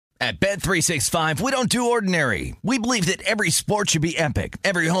At Bet365, we don't do ordinary. We believe that every sport should be epic.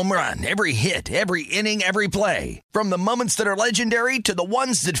 Every home run, every hit, every inning, every play. From the moments that are legendary to the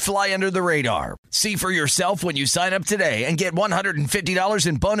ones that fly under the radar. See for yourself when you sign up today and get $150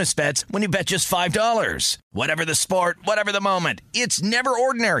 in bonus bets when you bet just $5. Whatever the sport, whatever the moment, it's never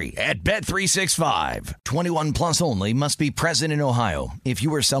ordinary at Bet365. 21 plus only. Must be present in Ohio. If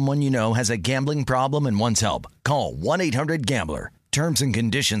you or someone you know has a gambling problem and wants help, call 1-800-GAMBLER. Terms and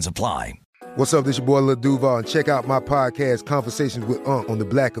conditions apply. What's up? This your boy Lil Duval, and check out my podcast, Conversations with Unc, on the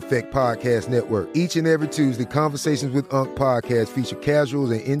Black Effect Podcast Network. Each and every Tuesday, Conversations with Unc podcast feature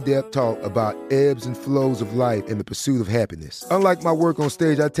casual and in-depth talk about ebbs and flows of life and the pursuit of happiness. Unlike my work on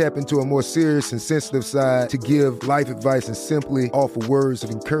stage, I tap into a more serious and sensitive side to give life advice and simply offer words of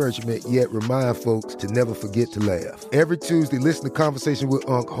encouragement, yet remind folks to never forget to laugh. Every Tuesday, listen to Conversations with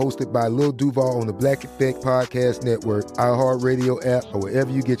Unc, hosted by Lil Duval on the Black Effect Podcast Network, iHeartRadio app, or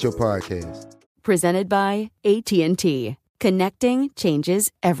wherever you get your podcasts. Presented by AT&T. Connecting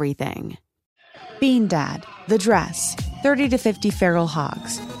changes everything. Bean Dad, The Dress, 30 to 50 Feral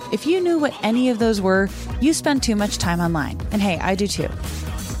Hogs. If you knew what any of those were, you spend too much time online. And hey, I do too.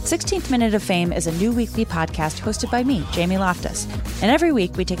 16th Minute of Fame is a new weekly podcast hosted by me, Jamie Loftus. And every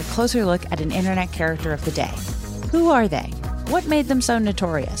week we take a closer look at an internet character of the day. Who are they? What made them so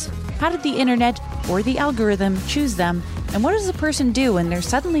notorious? How did the internet or the algorithm choose them? And what does a person do when they're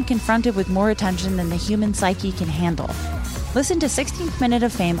suddenly confronted with more attention than the human psyche can handle? Listen to 16th Minute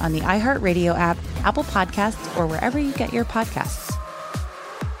of Fame on the iHeartRadio app, Apple Podcasts, or wherever you get your podcasts.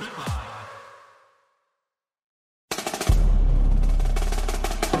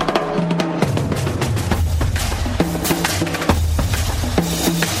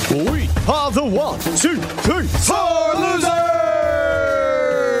 We are the 1, 2, 3, 4 losers!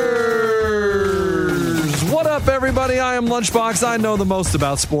 What up, everybody? I am Lunchbox. I know the most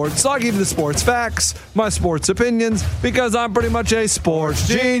about sports, so I'll give you the sports facts, my sports opinions, because I'm pretty much a sports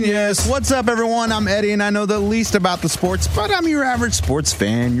genius. What's up, everyone? I'm Eddie, and I know the least about the sports, but I'm your average sports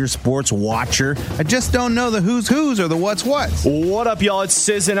fan, your sports watcher. I just don't know the who's or the what's. What up, y'all? It's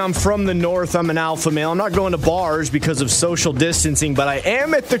Sis, and I'm from the north. I'm an alpha male. I'm not going to bars because of social distancing, but I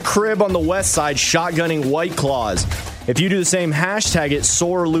am at the crib on the west side shotgunning White Claws. If you do the same, hashtag it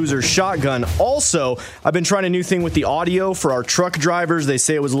Sore Loser Shotgun. Also, I've been trying a new thing with the audio for our truck drivers. They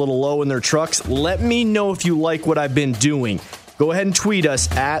say it was a little low in their trucks. Let me know if you like what I've been doing. Go ahead and tweet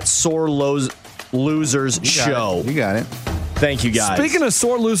us at Sore Losers Show. You got it. Thank you, guys. Speaking of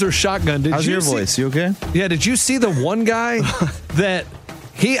Sore Loser Shotgun, How's your voice? You okay? Yeah, did you see the one guy that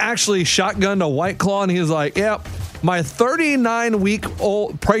he actually shotgunned a White Claw and he was like, yep. My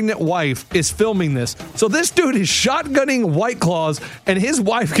 39-week-old pregnant wife is filming this. So this dude is shotgunning White Claws, and his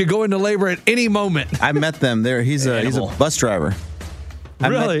wife could go into labor at any moment. I met them there. He's a bus driver.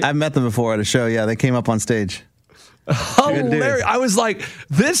 Really? I've met them before at a show. Yeah, they came up on stage. Hilarious. I was like,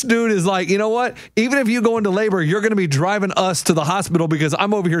 this dude is like, you know what? Even if you go into labor, you're going to be driving us to the hospital because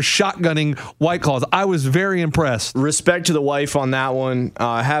I'm over here shotgunning White Claws. I was very impressed. Respect to the wife on that one.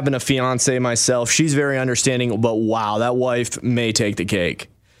 Having a fiance myself, she's very understanding, but wow, that wife may take the cake.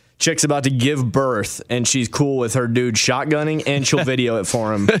 Chick's about to give birth, and she's cool with her dude shotgunning, and she'll video it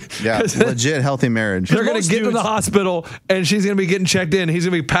for him. Yeah, legit healthy marriage. They're going to get to the hospital, and she's going to be getting checked in. He's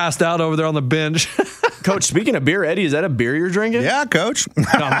going to be passed out over there on the bench. Coach, speaking of beer, Eddie, is that a beer you're drinking? Yeah, Coach.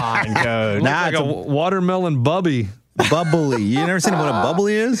 Come on, Coach. Like a watermelon bubby. Bubbly. You never seen what a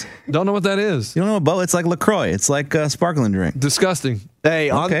bubbly is? Don't know what that is. You don't know what bubbly? It's like LaCroix. It's like a sparkling drink. Disgusting.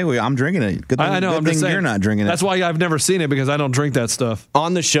 Hey, okay, well, I'm drinking it. Good thing, I know. good I'm thing just saying, you're not drinking it. That's why I've never seen it, because I don't drink that stuff.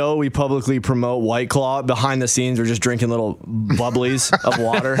 On the show, we publicly promote White Claw. Behind the scenes, we're just drinking little bubblies of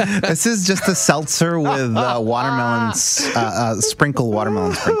water. This is just a seltzer with watermelons, sprinkled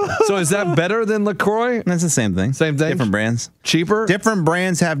watermelon sprinkle. So is that better than LaCroix? That's the same thing. Same thing? Different brands. Cheaper? Different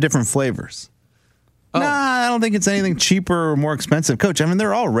brands have different flavors. Oh. Nah, I don't think it's anything cheaper or more expensive. Coach, I mean,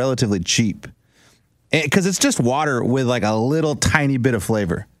 they're all relatively cheap. Because it's just water with like a little tiny bit of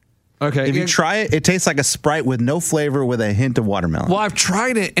flavor. Okay. If you try it, it tastes like a Sprite with no flavor with a hint of watermelon. Well, I've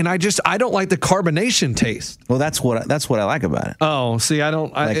tried it, and I don't like the carbonation taste. Well, that's what I like about it. Oh, see, I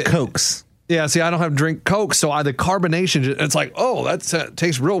don't like Cokes. Yeah, see, I don't have drink Coke, so the carbonation, it's like, oh, that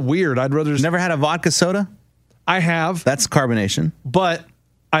tastes real weird. I'd rather just... Never had a vodka soda? I have. That's carbonation. But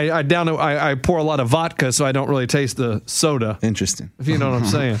I pour a lot of vodka, so I don't really taste the soda. Interesting. If you know what I'm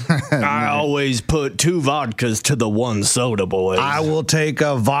saying. I always put 2 vodkas to the 1 soda, boys. I will take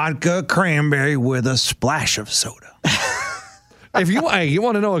a vodka cranberry with a splash of soda. If you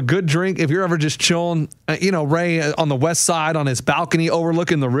want to know a good drink, if you're ever just chilling, Ray on the west side on his balcony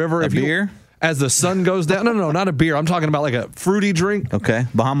overlooking the river. Beer? as the sun goes down. No, not a beer. I'm talking about like a fruity drink. Okay,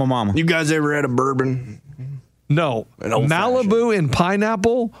 Bahama Mama. You guys ever had a bourbon? No. Malibu and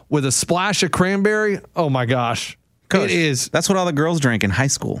pineapple with a splash of cranberry. Oh, my gosh. Coach, it is. That's what all the girls drink in high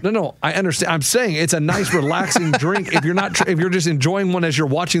school. No, I understand. I'm saying it's a nice, relaxing drink. If you're just enjoying one as you're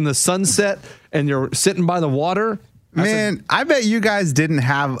watching the sunset and you're sitting by the water. Man, I bet you guys didn't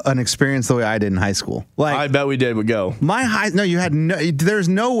have an experience the way I did in high school. Like, I bet we did. We go. There's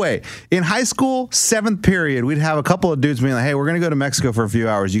no way. In high school, 7th period, we'd have a couple of dudes being like, hey, we're going to go to Mexico for a few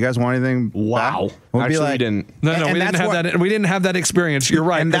hours. You guys want anything? Wow. Back? We'd Actually, be like, we didn't. No, we didn't have that. We didn't have that experience. You're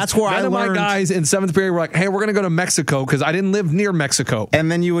right. And that's where none of my guys in 7th period were like, hey, we're going to go to Mexico because I didn't live near Mexico. And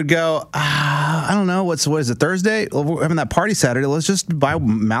then you would go, I don't know, what is it, Thursday? We're having that party Saturday. Let's just buy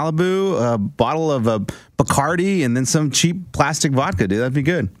Malibu, a bottle of Bacardi, and then some cheap plastic vodka, dude. That'd be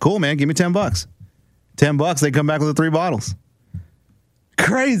good. Cool, man. Give me $10. $10, they come back with the 3 bottles.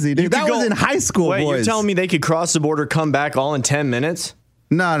 Crazy, dude. That was in high school, Wait, boys. you're telling me they could cross the border, come back all in 10 minutes?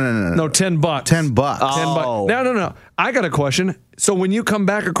 No. No, $10. $10. Oh. No. I got a question. So when you come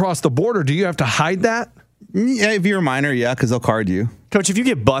back across the border, do you have to hide that? Yeah, if you're a minor, yeah, because they'll card you. Coach, if you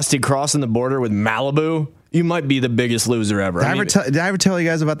get busted crossing the border with Malibu, you might be the biggest loser ever. Did I ever tell you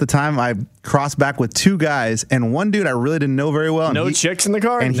guys about the time I crossed back with 2 guys and one dude I really didn't know very well? No chicks in the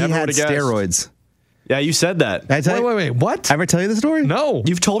car? And he Never had would've guessed. steroids. Yeah, you said that. Did I tell you? Wait. What? I ever tell you the story? No.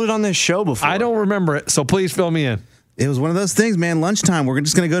 You've told it on this show before. I don't remember it, so please fill me in. It was one of those things, man. Lunchtime, we're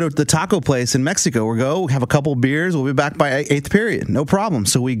just going to go to the taco place in Mexico. We'll have a couple beers. We'll be back by 8th period. No problem.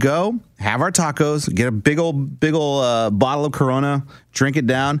 So we go, have our tacos, get a big old bottle of Corona, drink it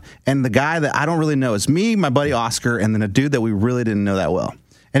down. And the guy that I don't really know, it's me, my buddy Oscar, and then a dude that we really didn't know that well.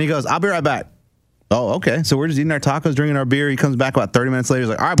 And he goes, I'll be right back. Oh, okay. So we're just eating our tacos, drinking our beer. He comes back about 30 minutes later. He's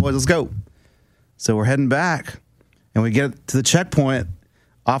like, all right, boys, let's go. So we're heading back. And we get to the checkpoint.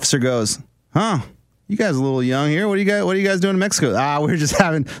 Officer goes, you guys are a little young here. What are you guys doing in Mexico? We're just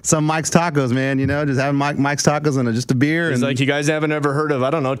having some Mike's Tacos, man. You know, just having Mike's Tacos and just a beer. He's like, you guys haven't ever heard of, I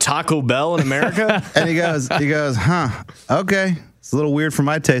don't know, Taco Bell in America? And he goes, okay. It's a little weird for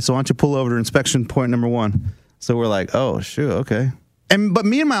my taste, so why don't you pull over to inspection point number 1? So we're like, oh, shoot, okay. But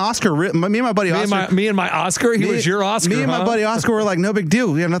me and my buddy Oscar. Me and my Oscar? He was your Oscar, Me and my buddy Oscar were like, no big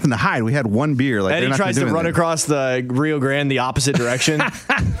deal. We have nothing to hide. We had 1 beer. Like, Eddie tries to run across the Rio Grande the opposite direction.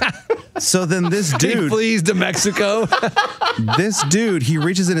 So then this He dude, flees to Mexico. he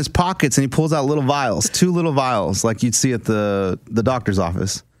reaches in his pockets and he pulls out little vials, 2 little vials, like you'd see at the doctor's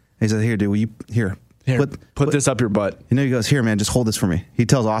office. He says, here, dude, will you, put this up your butt. And then he goes, here, man, just hold this for me. He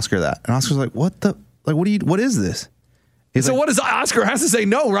tells Oscar that. And Oscar's like, what is this? He's So like, what does Oscar has to say?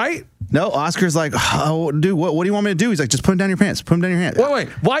 No, right? No, Oscar's like, oh, dude, what do you want me to do? He's like, just put him down your pants. Put him down your hands. Wait.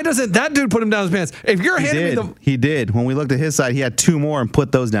 Why doesn't that dude put him down his pants? If you're handing me He did. When we looked at his side, he had 2 more and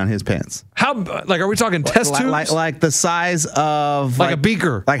put those down his pants. how, like, are we talking test tubes? Like the size of Like a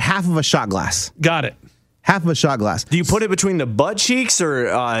beaker. like half of a shot glass. Got it. Half of a shot glass. Do you put it between the butt cheeks or?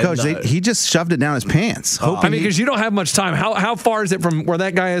 Coach, he just shoved it down his pants. I mean, because you don't have much time. How far is it from where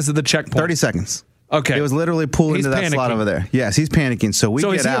that guy is to the checkpoint? 30 seconds. Okay. It was literally pulled He's into that slot panicking. over there. Yes, he's panicking. So we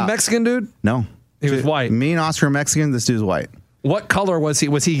So get is he out. a Mexican dude? No. He was white. Me and Oscar are Mexican. This dude's white. What color was he?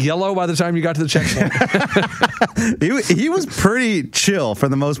 Was he yellow by the time you got to the checkpoint? He was pretty chill for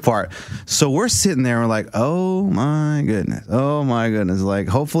the most part. So we're sitting there and we're like, oh my goodness. Like,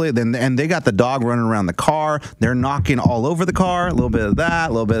 hopefully and they got the dog running around the car. They're knocking all over the car. A little bit of that,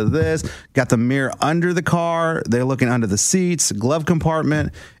 a little bit of this. Got the mirror under the car. They're looking under the seats, glove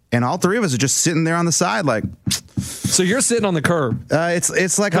compartment. And all 3 of us are just sitting there on the side, like. So you're sitting on the curb.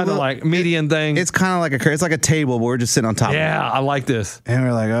 It's like Kind of like median thing. It's kind of like it's like a table, but we're just sitting on top. Yeah, I like this. And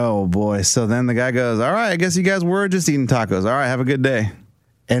we're like, oh boy. So then the guy goes, all right, I guess you guys were just eating tacos. All right, have a good day.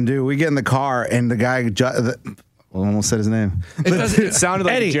 And dude, we get in the car, and the guy I almost said his name. It sounded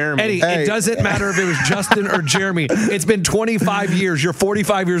like Eddie, Jeremy. Eddie, Hey. it doesn't matter if it was Justin or Jeremy. It's been 25 years. You're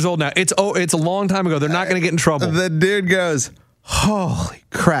 45 years old now. It's a long time ago. They're not going to get in trouble. The dude goes, holy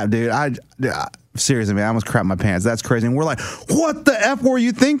crap, dude. Seriously, man, I almost crapped my pants. That's crazy. And we're like, what the F were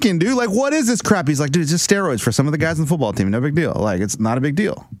you thinking, dude? Like, what is this crap? He's like, dude, it's just steroids for some of the guys on the football team. No big deal. Like, it's not a big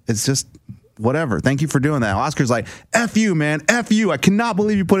deal. It's just whatever. Thank you for doing that. Oscar's like, F you, man. F you. I cannot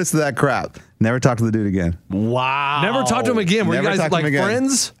believe you put us to that crap. Never talked to the dude again. Wow. Never talked to him again. Were you Never guys talked to him like again.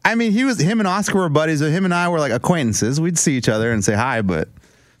 friends? I mean, him and Oscar were buddies. Him and I were like acquaintances. We'd see each other and say hi, but.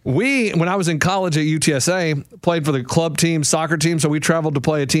 When I was in college at UTSA, played for the club team, soccer team, so we traveled to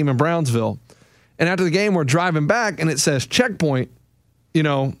play a team in Brownsville. And after the game, we're driving back, and it says checkpoint,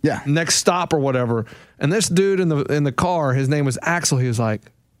 next stop or whatever. And this dude in the car, his name was Axel. He was like,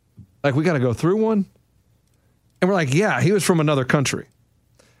 we got to go through one? And we're like, yeah, he was from another country.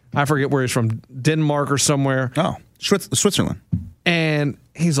 I forget where he's from, Denmark or somewhere. Oh, Switzerland. And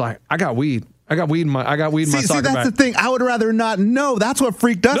he's like, I got weed. I got weed in my soccer bag. See, that's the thing. I would rather not know. That's what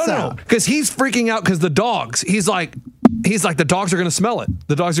freaked us out. Because he's freaking out because the dogs. He's like, the dogs are going to smell it.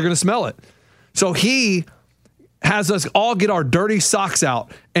 The dogs are going to smell it. So he has us all get our dirty socks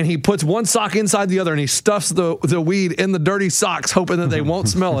out, and he puts one sock inside the other, and he stuffs the weed in the dirty socks, hoping that they won't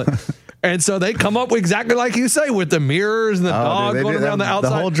smell it. And so they come up exactly like you say, with the mirrors and the dog going around the outside.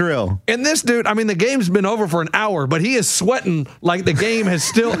 The whole drill. And this dude, I mean, the game's been over for an hour, but he is sweating like the game has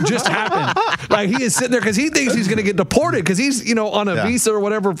still just happened. Like he is sitting there because he thinks he's going to get deported because he's, on a visa or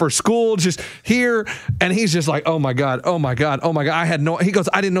whatever for school, just here. And he's just like, oh my God. He goes,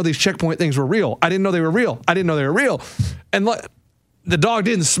 I didn't know these checkpoint things were real. I didn't know they were real. And the dog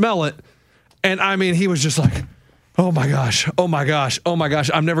didn't smell it. And I mean, he was just like, oh my gosh.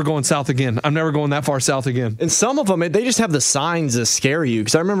 I'm never going south again. I'm never going that far south again. And some of them, they just have the signs that scare you.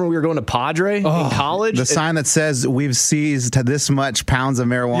 Because I remember we were going to Padre in college. The sign that says we've seized this much pounds of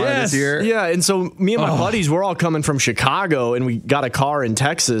marijuana this year. Yeah, and so me and my buddies, we're all coming from Chicago, and we got a car in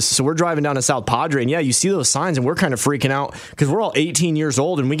Texas. So we're driving down to South Padre, and you see those signs, and we're kind of freaking out because we're all 18 years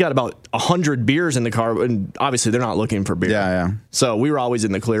old, and we got about 100 beers in the car, and obviously they're not looking for beer. Yeah. So we were always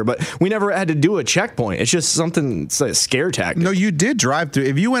in the clear, but we never had to do a checkpoint. It's just something. It's like a scare tactic. No, you did drive through.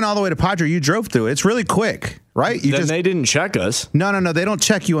 If you went all the way to Padre, you drove through. It's really quick, right? They didn't check us. No. They don't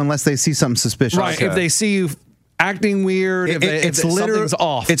check you unless they see something suspicious. Right. Okay. If they see you acting weird, if something's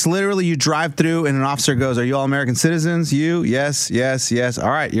off. It's literally you drive through and an officer goes, are you all American citizens? You? Yes. All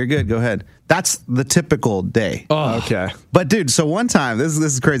right, you're good. Go ahead. That's the typical day. Oh, okay. But dude, so one time, this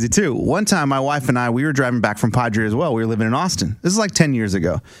is crazy too. One time my wife and I, we were driving back from Padre as well. We were living in Austin. This is like 10 years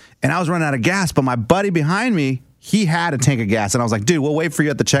ago. And I was running out of gas, but my buddy behind me, he had a tank of gas. And I was like, dude, we'll wait for you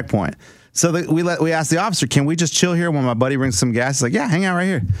at the checkpoint. So we asked the officer, can we just chill here when my buddy brings some gas? He's like, yeah, hang out right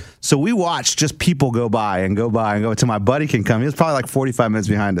here. So we watched just people go by until my buddy can come. He was probably like 45 minutes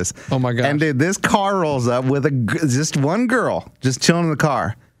behind us. Oh my God. And dude, this car rolls up with just one girl just chilling in the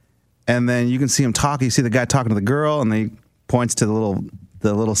car. And then you can see him talk. You see the guy talking to the girl, and then he points to the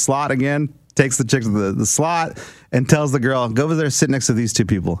little slot again, takes the chick to the slot, and tells the girl, go over there, sit next to these two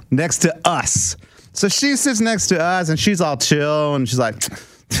people, next to us. So she sits next to us, and she's all chill, and she's like,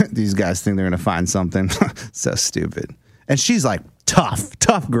 these guys think they're going to find something. So stupid. And she's like,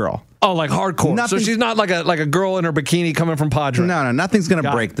 tough girl. Oh, like hardcore. Nothing, so she's not like a girl in her bikini coming from Padre. No, nothing's going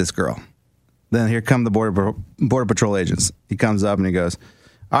to break this girl. Then here come the Border Patrol agents. He comes up, and he goes,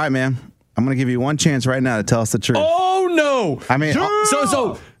 all right, man, I'm going to give you one chance right now to tell us the truth. Oh, no. I mean,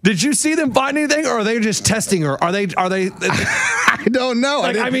 so did you see them find anything, or are they just testing her? Are they? I don't know.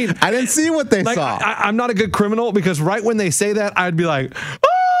 Like, I didn't see what they saw. I'm not a good criminal because right when they say that, I'd be like,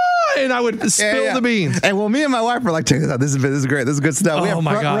 ah, and I would spill the beans. And well, me and my wife were like, check this out. This is great. This is good stuff. We have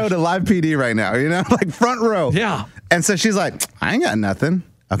front row to live PD right now, like front row. Yeah. And so she's like, I ain't got nothing.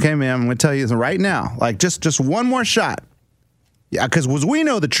 Okay, ma'am, I'm going to tell you this right now. Like, just one more shot. Yeah, because we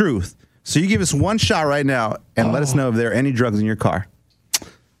know the truth. So you give us one shot right now and let us know if there are any drugs in your car.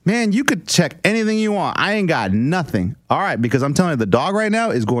 Man, you could check anything you want. I ain't got nothing. All right, because I'm telling you, the dog right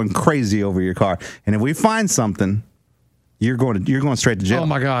now is going crazy over your car. And if we find something, you're going straight to jail. Oh,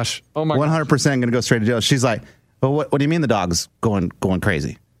 my gosh. 100% going to go straight to jail. She's like, well, what do you mean the dog's going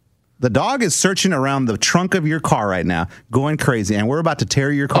crazy? The dog is searching around the trunk of your car right now, going crazy, and we're about to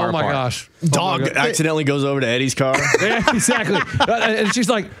tear your car apart. Oh, my gosh. Dog accidentally goes over to Eddie's car. Yeah, exactly. And she's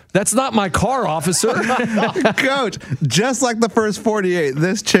like, that's not my car, officer. Coach, just like the first 48,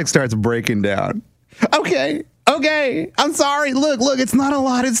 this chick starts breaking down. Okay, I'm sorry. Look, it's not a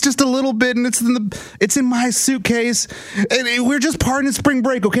lot. It's just a little bit, and it's in my suitcase. And we're just partying at spring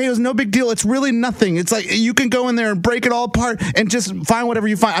break, okay? It was no big deal. It's really nothing. It's like you can go in there and break it all apart and just find whatever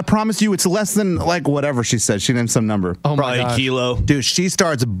you find. I promise you, it's less than like whatever she said. She named some number. Oh, my Probably a kilo. Dude, she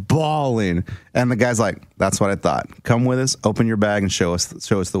starts bawling, and the guy's like, "That's what I thought. Come with us, open your bag, and show us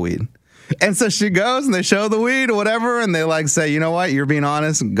the weed." And so she goes, and they show the weed or whatever, and they like say, you know what? You're being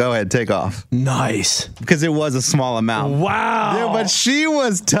honest. Go ahead, take off. Nice. Because it was a small amount. Wow. Yeah, but she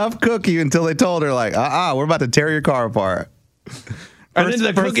was tough cookie until they told her, like, we're about to tear your car apart. And then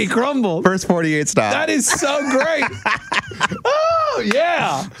the cookie crumbled. First 48 style. That is so great. Oh,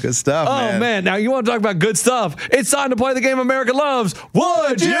 yeah. Good stuff, man. Oh, man. Now, you want to talk about good stuff. It's time to play the game America loves.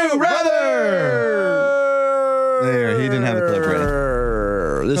 Would You Rather? There, he didn't have the clip ready.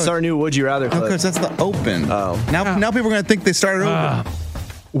 This is our new Would You Rather clip. Because that's the open. Oh. Now people are going to think they started over.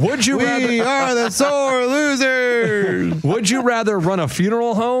 Would you rather? We are the sore losers. Would you rather run a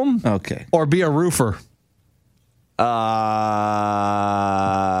funeral home? Okay. Or be a roofer? I'm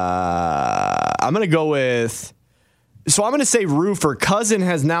going to go with... So I'm going to say roofer. Cousin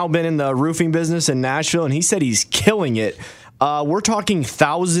has now been in the roofing business in Nashville, and he said he's killing it. We're talking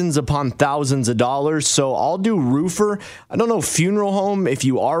thousands upon thousands of dollars, so I'll do roofer. I don't know, funeral home, if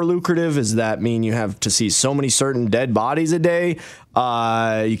you are lucrative, does that mean you have to see so many certain dead bodies a day?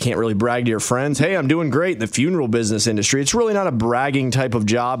 You can't really brag to your friends, hey, I'm doing great in the funeral business industry. It's really not a bragging type of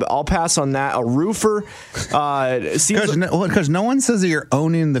job. I'll pass on that. A roofer seems because no one says that you're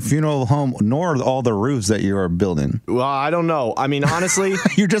owning the funeral home nor all the roofs that you are building. Well, I don't know. I mean, honestly,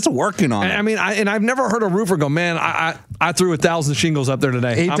 you're just working on it. I mean, I've never heard a roofer go, man, I threw 1,000 shingles up there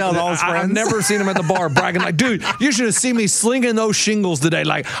today. He tells all his friends. I've never seen him at the bar bragging like, dude, you should have seen me slinging those shingles today.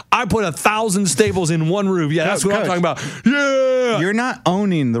 Like, I put 1,000 staples in one roof. Yeah, that's what I'm talking about. Yeah. You're not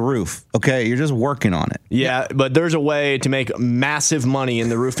owning the roof, okay? You're just working on it. Yeah, but there's a way to make massive money in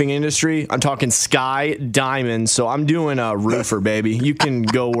the roofing industry. I'm talking sky diamond, so I'm doing a roofer, baby. You can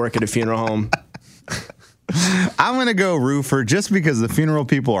go work at a funeral home. I'm going to go roofer just because the funeral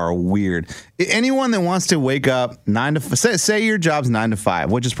people are weird. Anyone that wants to wake up 9 to say your job's 9 to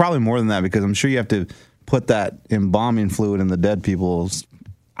 5, which is probably more than that because I'm sure you have to put that embalming fluid in the dead people's.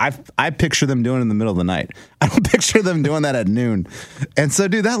 I picture them doing it in the middle of the night. I don't picture them doing that at noon. And so,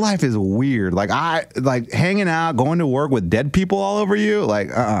 dude, that life is weird. Like hanging out, going to work with dead people all over you. Like,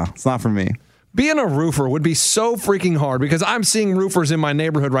 it's not for me. Being a roofer would be so freaking hard because I'm seeing roofers in my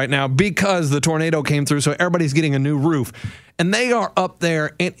neighborhood right now because the tornado came through, so everybody's getting a new roof. And they are up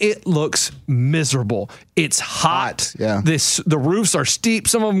there, and it looks miserable. It's hot. Yeah. The roofs are steep.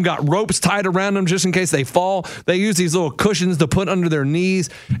 Some of them got ropes tied around them just in case they fall. They use these little cushions to put under their knees,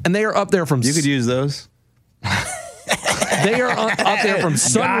 and they are up there from... You could use those. They are up there from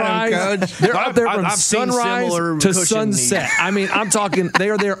sunrise. They're up there from sunrise to sunset. I mean, I'm talking,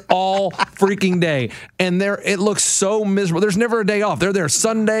 they are there all freaking day. And it looks so miserable. There's never a day off. They're there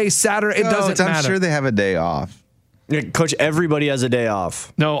Sunday, Saturday. It doesn't matter. I'm sure they have a day off. Coach, everybody has a day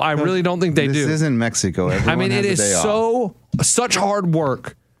off. No, I really don't think they do. This isn't Mexico. Everyone it has is a day off. such hard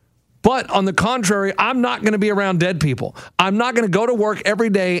work. But on the contrary, I'm not going to be around dead people. I'm not going to go to work every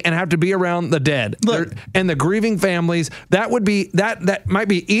day and have to be around the dead and the grieving families. That would be that might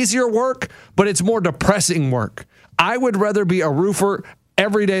be easier work, but it's more depressing work. I would rather be a roofer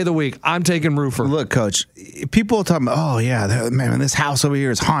every day of the week. I'm taking roofer. Look, Coach, people are talking about, oh yeah, man, this house over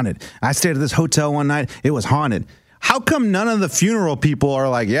here is haunted. I stayed at this hotel one night. It was haunted. How come none of the funeral people are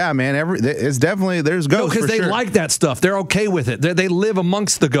like, yeah, man, it's definitely, there's ghosts? No, because they like that stuff. They're okay with it. They live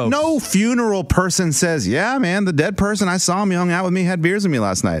amongst the ghosts. No funeral person says, yeah, man, the dead person, I saw him, he hung out with me, had beers with me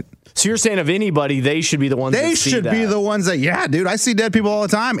last night. So you're saying of anybody, they should be the ones They should be the ones that, yeah, dude, I see dead people all the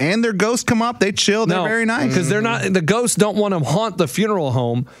time, and their ghosts come up, they chill, they're very nice. Because they're not, the ghosts don't want to haunt the funeral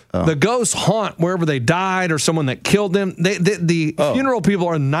home. Oh. The ghosts haunt wherever they died or someone that killed them. The funeral people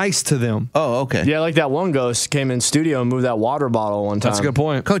are nice to them. Oh, okay. Yeah, like that one ghost came in studio and moved that water bottle one time. That's a good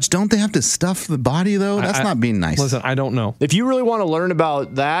point. Coach, don't they have to stuff the body, though? That's not being nice. Listen, I don't know. If you really want to learn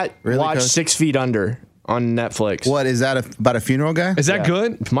about that, watch Coach? 6 Feet Under on Netflix. What is that about a funeral guy? Is that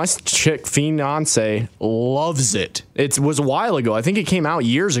good? My chick fiance loves it. It was a while ago. I think it came out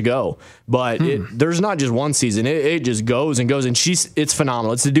years ago, but there's not just one season. It just goes and goes, and it's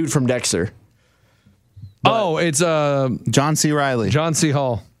phenomenal. It's the dude from Dexter. It's John C. Reilly. John C.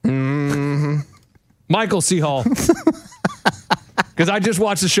 Hall. Mm-hmm. Michael C. Hall. Because I just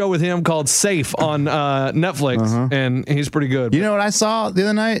watched a show with him called Safe on Netflix, and he's pretty good. You know what I saw the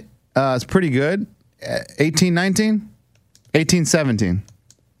other night? It's pretty good. 1817? 1817.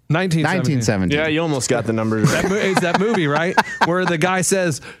 1917. Yeah, you almost got the numbers. It's that movie, right? Where the guy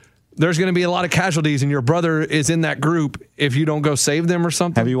says there's going to be a lot of casualties and your brother is in that group if you don't go save them or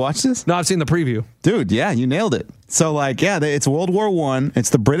something. Have you watched this? No, I've seen the preview. Dude, yeah, you nailed it. So, it's World War I. It's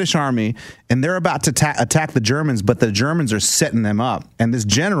the British Army, and they're about to attack the Germans, but the Germans are setting them up. And this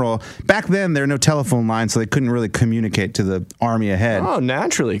general, back then, there were no telephone lines, so they couldn't really communicate to the army ahead. Oh,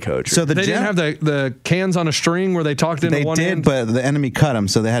 naturally, Coach. So they didn't have the cans on a string where they talked into one end? But the enemy cut them,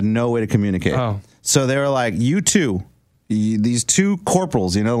 so they had no way to communicate. Oh. So they were like, you two, these two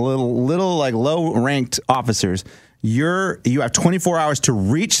corporals, little like low-ranked officers, you have 24 hours to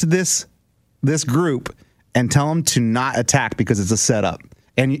reach this group and tell them to not attack because it's a setup.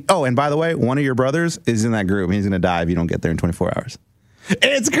 And by the way, one of your brothers is in that group. And he's going to die if you don't get there in 24 hours.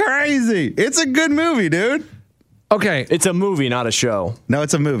 It's crazy. It's a good movie, dude. Okay. It's a movie, not a show. No,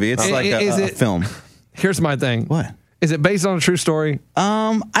 it's a movie. It's a film. Here's my thing. What? Is it based on a true story?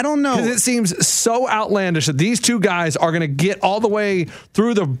 I don't know. Because it seems so outlandish that these two guys are going to get all the way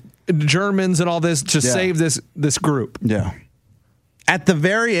through the Germans and all this to save this group. Yeah. At the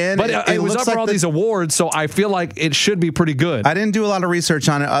very end, but it was up for all these awards, so I feel like it should be pretty good. I didn't do a lot of research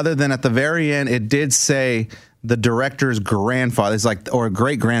on it other than at the very end, it did say the director's grandfather. It's like, or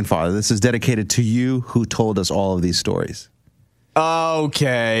great grandfather. This is dedicated to you, who told us all of these stories.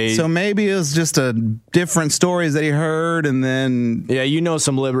 Okay. So maybe it was just a different stories that he heard, and then Yeah,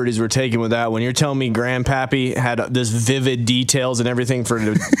 some liberties were taken with that. When you're telling me Grandpappy had this vivid details and everything for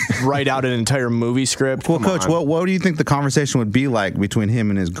to write out an entire movie script. Well, Coach, what do you think the conversation would be like between him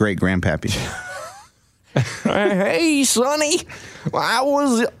and his great grandpappy? Hey, Sonny, I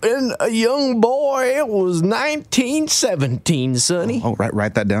was a young boy. It was 1917, Sonny. Oh,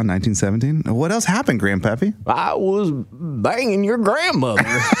 write that down. 1917. What else happened, Grandpappy? I was banging your grandmother.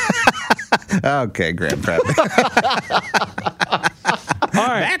 Okay, Grandpappy. All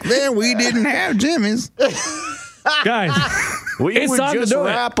right, Back then, we didn't have Jimmy's. guys. We It's would time to just do it.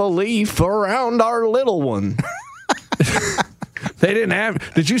 wrap a leaf around our little one. They didn't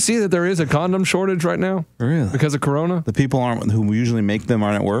have. Did you see that there is a condom shortage right now? Really? Because of Corona? The people who usually make them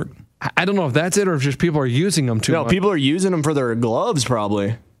aren't at work. I don't know if that's it or if just people are using them too No, much. people are using them for their gloves,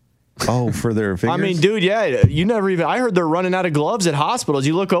 probably. Oh, for their fingers? I mean, dude, yeah, you never even. I heard they're running out of gloves at hospitals.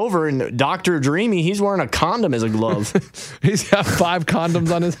 You look over and Dr. Dreamy, he's wearing a condom as a glove. He's got 5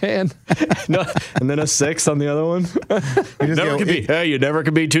 condoms on his hand. No, and then a 6 on the other one. You never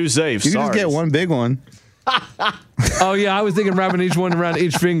could be too safe. You can just get one big one. Oh, yeah, I was thinking wrapping each one around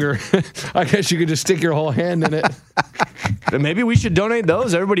each finger. I guess you could just stick your whole hand in it. Maybe we should donate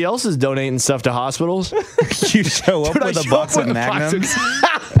those. Everybody else is donating stuff to hospitals. You show up Dude, with I a show box up of with a box Magnums.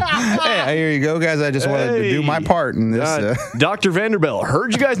 Hey, here you go, guys. I just wanted to do my part in this. Dr. Vanderbilt,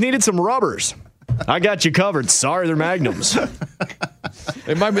 heard you guys needed some rubbers. I got you covered. Sorry, they're Magnums.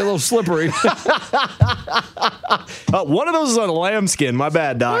 It might be a little slippery. One of those is on lambskin. My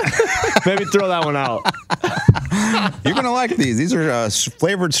bad, Doc. Maybe throw that one out. You're going to like these. These are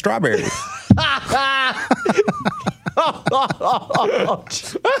flavored strawberry. These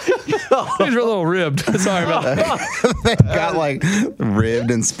are a little ribbed. Sorry about that. They got like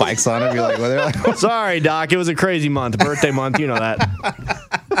ribbed and spikes on them. You're like, well, they're like, Sorry, Doc. It was a crazy month. Birthday month. You know that.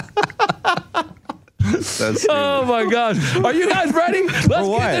 that's Oh, my gosh. Are you guys ready? Let's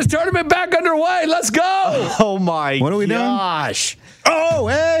what? get this tournament back underway. Let's go. Oh, my What are we doing? gosh. Oh,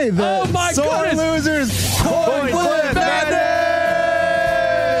 hey, the Oh, my sore goodness. losers. Coin flip Madness!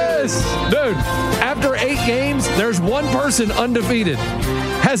 Dude, after 8 games, there's one person undefeated.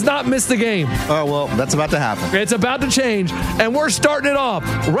 Has not missed the game. Oh, well, that's about to happen. It's about to change, and we're starting it off.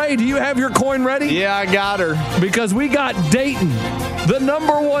 Ray, do you have your coin ready? Yeah, I got her. Because we got Dayton, the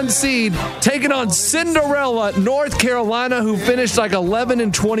 #1 seed, taking on Cinderella, North Carolina, who finished like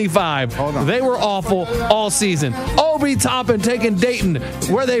 11-25. Hold on. They were awful all season. Obi Toppin taking Dayton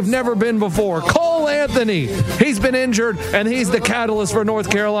where they've never been before. Cole Anthony, he's been injured, and he's the catalyst for North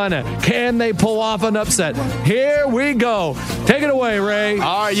Carolina. Can they pull off an upset? Here we go. Take it away, Ray.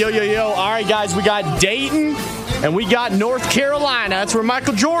 All right, yo. All right, guys, we got Dayton and we got North Carolina. That's where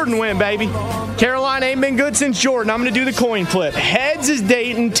Michael Jordan went, baby. Carolina ain't been good since Jordan. I'm going to do the coin flip. Heads is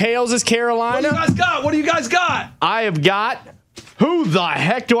Dayton, tails is Carolina. What do you guys got? I have got. Who the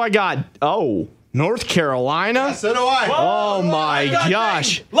heck do I got? Oh, North Carolina. So do I. Oh my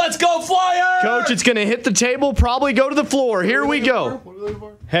gosh. Let's go, Flyers! Coach, it's going to hit the table, probably go to the floor. Here we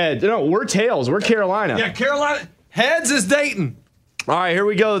go. Head. No, we're tails. We're Carolina. Yeah, Carolina. Heads is Dayton. All right, here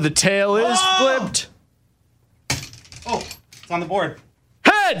we go. The tail is flipped. Oh, it's on the board.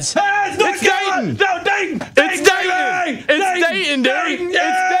 Heads! Heads! It's Dayton! No, Dayton! It's Dayton! It's Dayton, dude!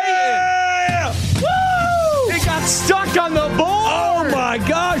 It's Dayton! Woo! It got stuck on the board! Oh my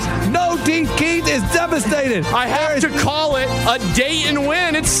gosh! No Deep Keith is devastated. I have to call it a Dayton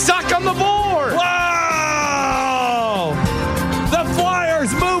win. It's stuck on the board! Wow! The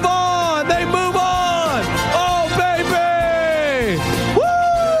Flyers move on. They move on. Oh baby!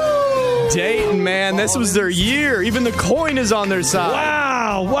 Woo! Dayton, man, this was their year. Even the coin is on their side.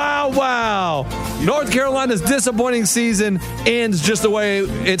 Wow! North Carolina's disappointing season ends just the way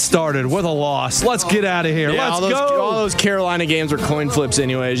it started, with a loss. Let's get out of here. Yeah, Let's go. all those Carolina games were coin flips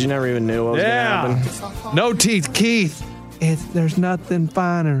anyways. You never even knew what was going to happen. No teeth, Keith. There's nothing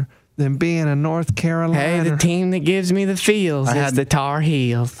finer than being a North Carolina. team that gives me the feels is the Tar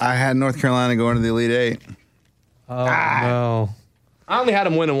Heels. I had North Carolina going to the Elite Eight. Oh no. I only had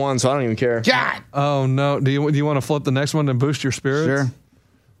them winning one, so I don't even care. God. Oh no. Do you want to flip the next one and boost your spirits? Sure.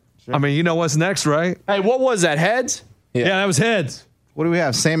 I mean, you know what's next, right? Hey, what was that? Heads? Yeah, that was heads. What do we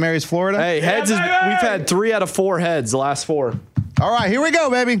have? St. Mary's, Florida? Hey, heads is. baby! We've had 3 out of 4 heads, the last 4. All right, here we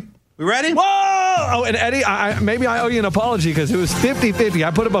go, baby. We ready? Whoa! Oh, and Eddie, maybe I owe you an apology because it was 50-50.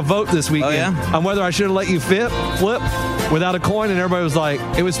 I put up a vote this weekend on whether I should have let you flip without a coin, and everybody was like,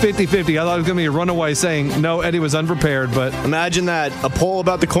 it was 50-50. I thought it was going to be a runaway saying, no, Eddie was unprepared, but... Imagine that. A poll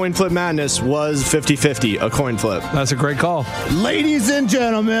about the coin flip madness was 50-50, a coin flip. That's a great call. Ladies and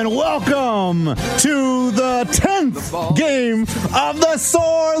gentlemen, welcome to the 10th game of the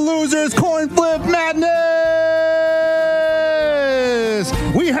Sore Losers Coin Flip Madness.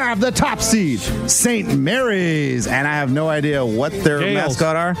 We have the top seed, St. Mary's, and I have no idea what their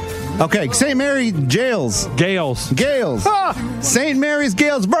mascot are. Okay, St. Mary Gales. Gales. St. Mary's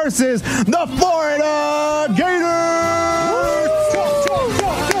Gales versus the Florida Gators.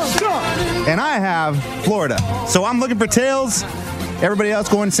 And I have Florida. So I'm looking for tails. Everybody else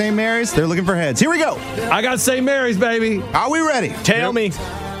going St. Mary's, they're looking for heads. Here we go. I got St. Mary's, baby. Are we ready? Tail me.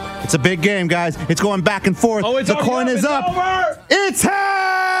 It's a big game, guys. It's going back and forth. Oh, it's the coin is up. Over. It's heads.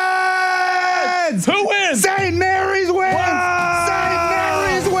 Who wins? St. Mary's wins. Wow. St.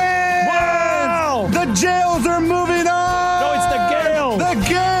 Mary's wins. Wow. The Jails are moving on. No, it's the Gales. The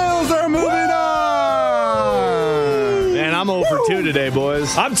Gales are moving on. Man, I'm 0 for 2 today,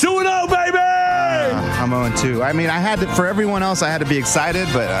 boys. I'm 2-0, baby. I'm 0-2. I mean, I had to, for everyone else, I had to be excited,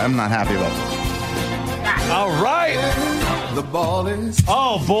 but I'm not happy about it. All right. The ball is.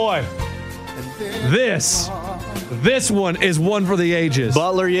 Oh, boy. This one is one for the ages.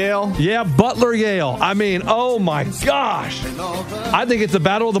 Butler Yale? Yeah, Butler Yale. I mean, oh my gosh. I think it's the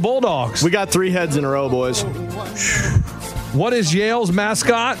Battle of the Bulldogs. We got 3 heads in a row, boys. What is Yale's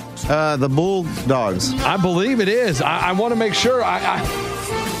mascot? The Bulldogs. I believe it is. I want to make sure.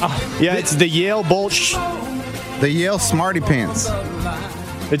 Yeah, it's the Yale Bolt. The Yale Smarty Pants.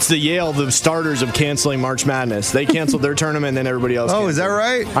 It's the Yale, the starters of canceling March Madness. They canceled their tournament, and then everybody else canceled. Is that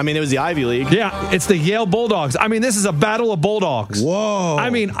right? I mean, it was the Ivy League. Yeah, it's the Yale Bulldogs. I mean, this is a battle of Bulldogs. Whoa. I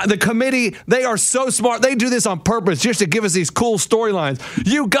mean, the committee, they are so smart. They do this on purpose just to give us these cool storylines.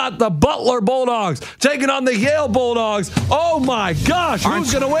 You got the Butler Bulldogs taking on the Yale Bulldogs. Oh, my gosh.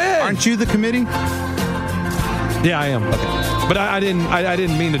 Who's going to win? Aren't you the committee? Yeah, I am. Okay. But I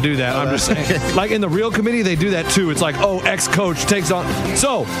didn't mean to do that. I'm just saying. Like in the real committee, they do that too. It's like, ex-coach takes on.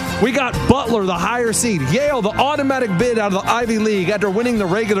 So we got Butler, the higher seed. Yale, the automatic bid out of the Ivy League after winning the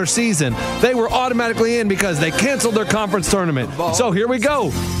regular season. They were automatically in because they canceled their conference tournament. So here we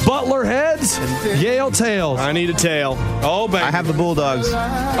go. Butler heads, Yale tails. I need a tail. Oh, baby. I have the Bulldogs. I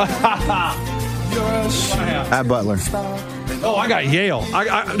have Butler. Oh, I got Yale.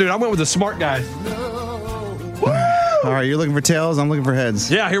 Dude, I went with the smart guys. All right, you're looking for tails. I'm looking for heads.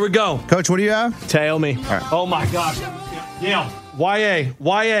 Yeah, here we go. Coach, what do you have? Tail me. All right. Oh, my gosh. Yale.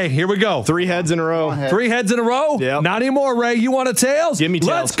 YA. Here we go. 3 heads in a row. 3 heads in a row? Yep. Not anymore, Ray. You want a tails? Give me tails.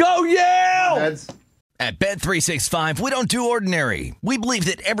 Let's go, Yale! Heads. At Bet365, we don't do ordinary. We believe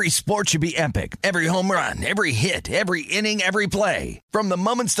that every sport should be epic. Every home run, every hit, every inning, every play. From the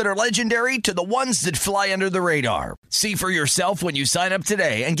moments that are legendary to the ones that fly under the radar. See for yourself when you sign up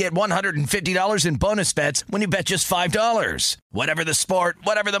today and get $150 in bonus bets when you bet just $5. Whatever the sport,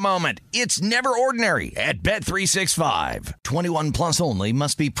 whatever the moment, it's never ordinary at Bet365. 21 plus only.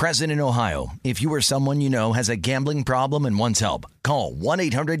 Must be present in Ohio. If you or someone you know has a gambling problem and wants help, call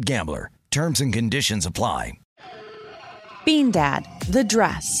 1-800-GAMBLER. Terms and conditions apply. Bean Dad, The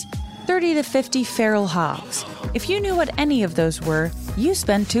Dress, 30 to 50 Feral Hogs. If you knew what any of those were, you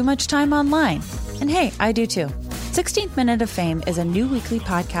spend too much time online. And hey, I do too. 16th Minute of Fame is a new weekly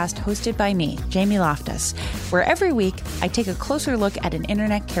podcast hosted by me, Jamie Loftus, where every week I take a closer look at an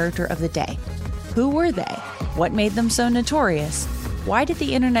internet character of the day. Who were they? What made them so notorious? Why did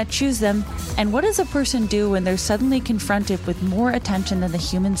the internet choose them? And what does a person do when they're suddenly confronted with more attention than the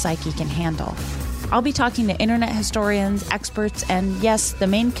human psyche can handle? I'll be talking to internet historians, experts, and yes, the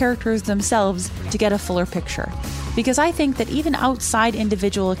main characters themselves to get a fuller picture. Because I think that even outside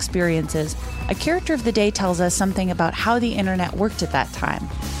individual experiences, a character of the day tells us something about how the internet worked at that time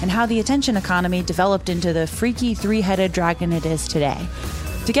and how the attention economy developed into the freaky three-headed dragon it is today.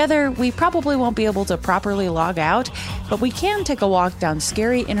 Together, we probably won't be able to properly log out, but we can take a walk down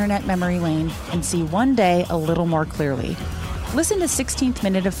scary internet memory lane and see one day a little more clearly. Listen to 16th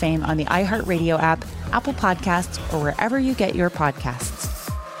Minute of Fame on the iHeartRadio app, Apple Podcasts, or wherever you get your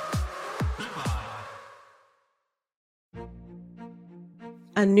podcasts.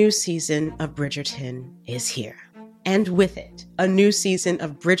 A new season of Bridgerton is here. And with it, a new season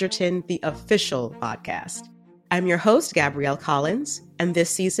of Bridgerton, the official podcast. I'm your host, Gabrielle Collins, and this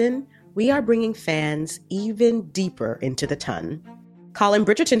season, we are bringing fans even deeper into the ton. Colin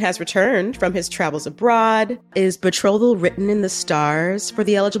Bridgerton has returned from his travels abroad. Is betrothal written in the stars for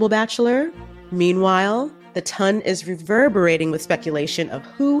the eligible bachelor? Meanwhile, The ton is reverberating with speculation of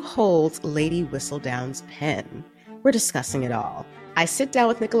who holds Lady Whistledown's pen. We're discussing it all. I sit down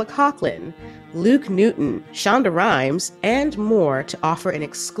with Nicola Coughlan, Luke Newton, Shonda Rhimes, and more to offer an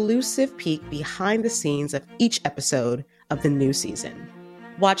exclusive peek behind the scenes of each episode of the new season.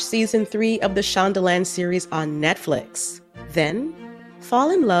 Watch season 3 of the Shondaland series on Netflix. Then,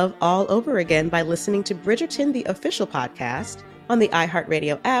 fall in love all over again by listening to Bridgerton, the official podcast, on the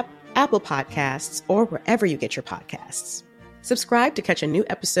iHeartRadio app, Apple Podcasts, or wherever you get your podcasts. Subscribe to catch a new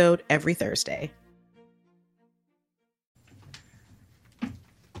episode every Thursday.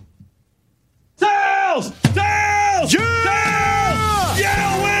 Tails! Tails! Yeah! Tails!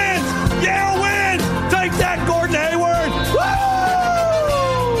 Yale wins! Yale wins! Take that, Gordon Hayward! Woo!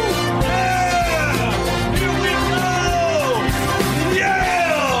 Yeah! Here we go!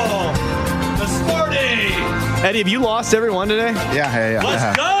 Yale! The Sparty! Eddie, have you lost every one today? Yeah.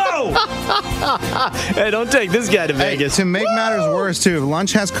 Let's go! Hey, don't take this guy to Vegas. To make matters worse, too, if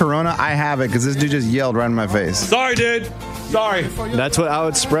Lunch has Corona, I have it because this dude just yelled right in my face. Sorry, dude. Sorry. That's how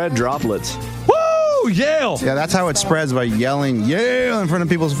it spread, droplets. Woo! Yale! Yeah, that's how it spreads, by yelling Yale in front of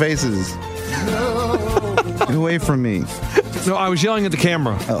people's faces. Get away from me. No, I was yelling at the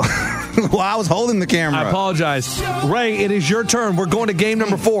camera. Well, I was holding the camera. I apologize. Ray, it is your turn. We're going to game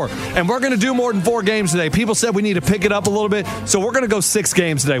number 4, and we're going to do more than 4 games today. People said we need to pick it up a little bit, so we're going to go 6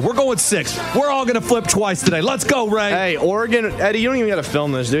 games today. We're going 6. We're all going to flip twice today. Let's go, Ray. Hey, Oregon. Eddie, you don't even got to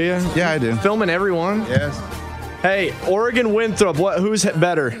film this, do you? Yeah, I do. Filming everyone? Yes. Hey, Oregon Winthrop. Who's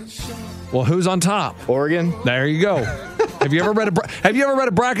better? Well, who's on top? Oregon. There you go. Have you ever read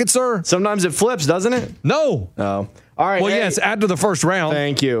a bracket, sir? Sometimes it flips, doesn't it? No. Oh. All right. Well, yes, after the first round.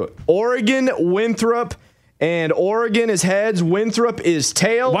 Thank you. Oregon, Winthrop, and Oregon is heads. Winthrop is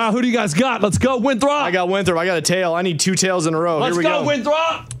tails. Wow, who do you guys got? Let's go, Winthrop. I got Winthrop. I got a tail. I need 2 tails in a row. Let's Here we go,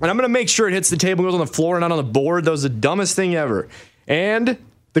 Winthrop. And I'm going to make sure it hits the table, goes on the floor, and not on the board. That was the dumbest thing ever. And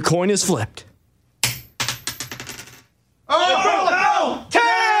the coin is flipped. Oh, tails!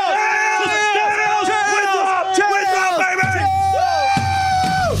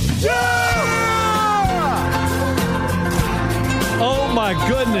 Oh my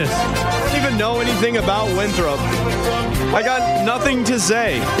goodness. I don't even know anything about Winthrop. I got nothing to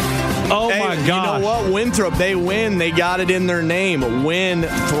say. Oh my God. You know what? Winthrop, they win. They got it in their name.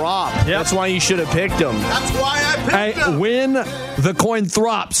 Winthrop. Yep. That's why you should have picked them. That's why I picked them. When the coin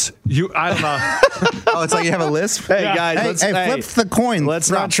throps, I don't know. Oh, it's like you have a lisp? Hey, guys. Flip the coin.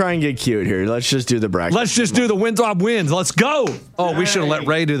 Let's not try and get cute here. Let's just do the bracket. Let's just do the Winthrop wins. Let's go. Oh, we should have let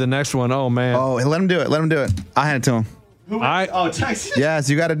Ray do the next one. Oh, man. Oh, let him do it. I'll hand it to him. Texas. Yes,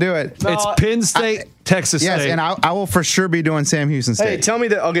 you got to do it. It's Penn State, Texas State. Yes, and I will for sure be doing Sam Houston State. Hey, tell me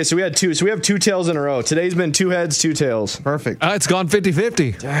that. Okay, so we had 2. So we have 2 tails in a row. Today's been 2 heads, 2 tails. Perfect. It's gone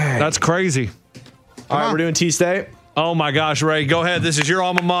 50-50. That's crazy. All right, we're doing T-State. Oh, my gosh, Ray. Go ahead. This is your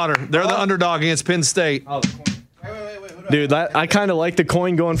alma mater. They're the underdog against Penn State. Dude, I kind of like the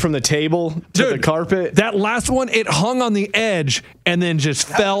coin going from the table to the carpet. That last one, it hung on the edge and then just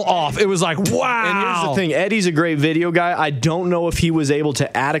fell off. It was like, wow. And here's the thing. Eddie's a great video guy. I don't know if he was able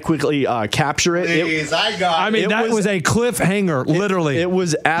to adequately capture it. That was a cliffhanger, literally. It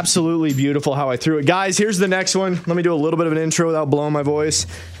was absolutely beautiful how I threw it. Guys, here's the next one. Let me do a little bit of an intro without blowing my voice.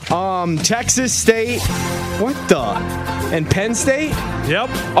 Texas State. What the? And Penn State? Yep.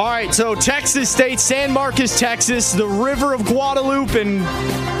 All right, so Texas State, San Marcos, Texas, the River of Guadalupe,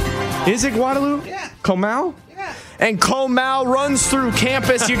 and is it Guadalupe? Yeah. Comal? Yeah. And Comal runs through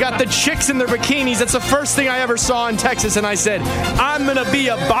campus. You got the chicks in their bikinis. That's the first thing I ever saw in Texas, and I said, I'm going to be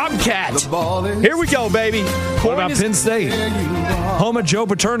a Bobcat. Here we go, baby. What about Penn State? Home of Joe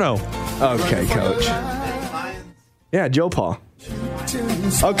Paterno. Okay, coach. Yeah, Joe Paul.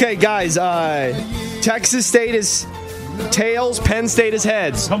 Okay, guys, Texas State is tails, Penn State is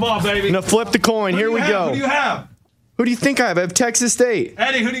heads. Come on, baby. I'm going to flip the coin. Here we go. Who do you have? Who do you think I have? I have Texas State.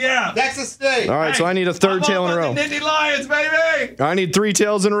 Eddie, who do you have? Texas State. All right, so I need a 3rd tail in a row. The Nittany Lions, baby. I need 3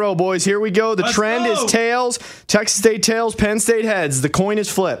 tails in a row, boys. Here we go. The trend is tails. Texas State tails, Penn State heads. The coin is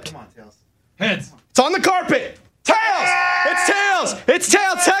flipped. Come on, tails. Heads. It's on the carpet. Tails. It's tails. It's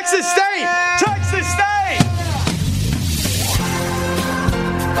tails. Texas State. Texas State.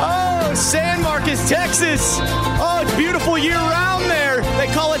 Oh, San Marcos, Texas. Oh, it's beautiful year-round there. They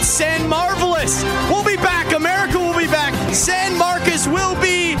call it San Marvelous. We'll be back. America will be back. San Marcos will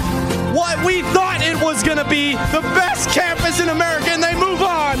be what we thought it was going to be, the best campus in America, and they move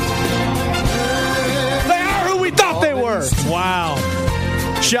on. They are who we thought they were. Wow.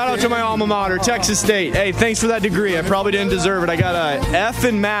 Shout out to my alma mater, Texas State. Hey, thanks for that degree. I probably didn't deserve it. I got a F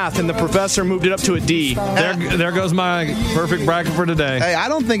in math, and the professor moved it up to a D. There goes my perfect bracket for today. Hey, I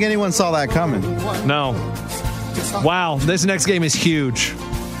don't think anyone saw that coming. No. Wow, this next game is huge.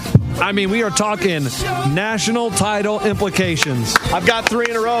 I mean, we are talking national title implications. I've got 3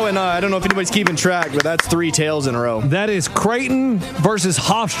 in a row, and I don't know if anybody's keeping track, but that's 3 tails in a row. That is Creighton versus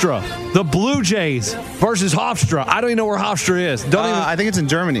Hofstra. The Blue Jays versus Hofstra. I don't even know where Hofstra is. I think it's in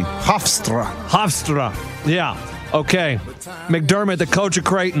Germany. Hofstra. Yeah. Okay. McDermott, the coach of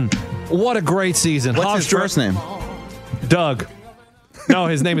Creighton. What a great season. What's his first name? Doug. No,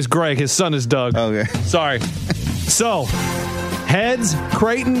 his name is Greg. His son is Doug. Okay. Sorry. So, heads,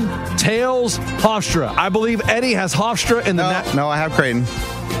 Creighton, tails, Hofstra. I believe Eddie has Hofstra in the No, I have Creighton.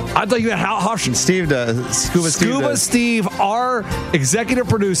 I thought you had Hofstra. Steve does. Scuba Steve, our executive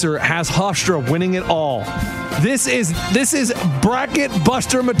producer, has Hofstra winning it all. This is bracket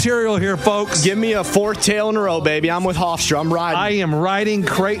buster material here, folks. Give me a 4th tail in a row, baby. I'm with Hofstra. I'm riding. I am riding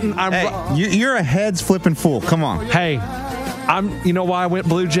Creighton. You're a heads flipping fool. Come on. Hey, you know why I went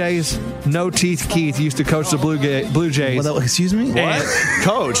Blue Jays? No Teeth Keith used to coach the Blue Jays. Well, excuse me? What?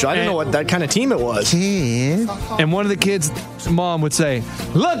 Coach, I didn't know what that kind of team it was. Kid. And one of the kids' mom would say,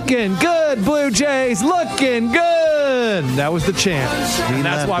 "Looking good, Blue Jays, looking good." That was the chant. And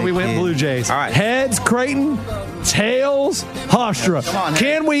that's why we went Blue Jays. All right. Heads, Creighton, tails, Hofstra.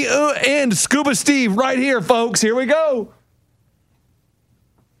 Can we end Scuba Steve right here, folks? Here we go.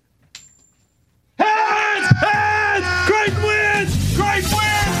 Heads! Creighton wins! Creighton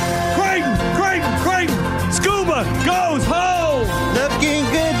wins! Creighton! Scuba goes home! Looking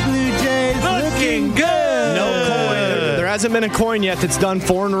good, Blue Jays. Looking good! No coin. There hasn't been a coin yet that's done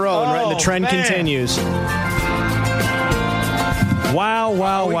 4 in a row, and the trend continues.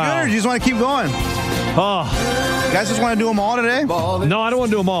 Wow. Good, or you just want to keep going? Oh. You guys just want to do them all today? No, I don't want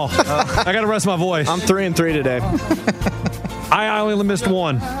to do them all. I got to rest my voice. I'm 3 and 3 today. I only missed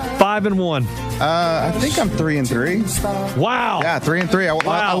 1. 5 and 1. I think I'm 3 and 3. Wow. Yeah, 3 and 3.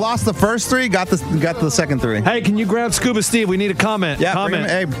 I lost the first 3, got the second 3. Hey, can you grab Scuba Steve? We need a comment. Yeah, comment.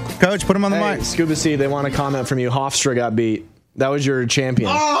 Hey, Coach, put him on the mic. Scuba Steve, they want a comment from you. Hofstra got beat. That was your champion.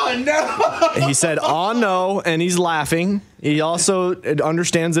 Oh, no. He said, "Oh, no," and he's laughing. He also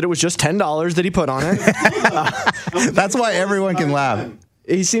understands that it was just $10 that he put on it. That's why everyone can laugh.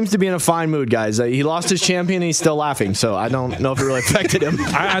 He seems to be in a fine mood, guys. He lost his champion, and he's still laughing, so I don't know if it really affected him.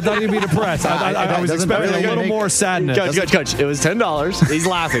 I thought he'd be depressed. I was expecting a little more sadness. Coach, it was $10. He's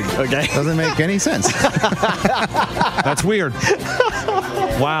laughing, okay? Doesn't make any sense. That's weird.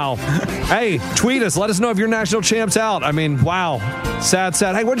 Wow. Hey, tweet us. Let us know if your national champ's out. I mean, wow. Sad.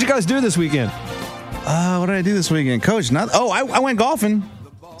 Hey, what did you guys do this weekend? What did I do this weekend? Coach, I went golfing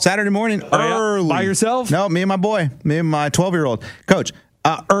Saturday morning early. By yourself? No, me and my boy. Me and my 12-year-old. Coach,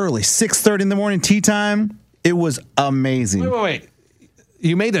 early, 6:30 in the morning, tea time. It was amazing. Wait.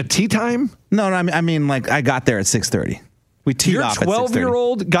 You made a tea time? No, I mean, like, I got there at 6:30. We teed off at 6:30. Your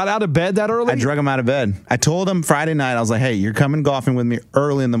 12-year-old got out of bed that early? I drug him out of bed. I told him Friday night, I was like, hey, you're coming golfing with me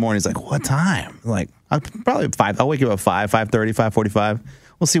early in the morning. He's like, what time? I'm like, probably 5. I'll wake you up at 5, 5:30, 5:45.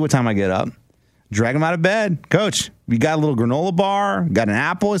 We'll see what time I get up. Drag him out of bed. Coach, we got a little granola bar, got an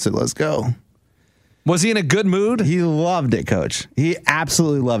apple. I said, let's go. Was he in a good mood? He loved it, Coach. He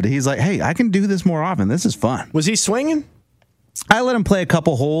absolutely loved it. He's like, hey, I can do this more often. This is fun. Was he swinging? I let him play a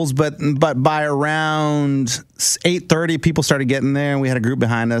couple holes, but by around 8:30, people started getting there, and we had a group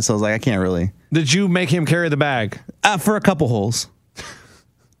behind us. I was like, I can't really. Did you make him carry the bag? For a couple holes.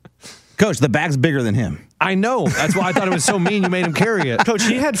 Coach, the bag's bigger than him. I know. That's why I thought it was so mean you made him carry it. Coach,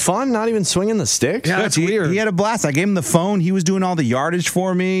 he had fun not even swinging the stick? Yeah, that's weird. He had a blast. I gave him the phone. He was doing all the yardage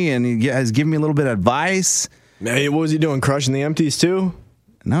for me, and he has given me a little bit of advice. Hey, what was he doing, crushing the empties too?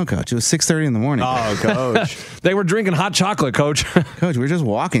 No, Coach. It was 6:30 in the morning. Oh, Coach. They were drinking hot chocolate, Coach. Coach, we were just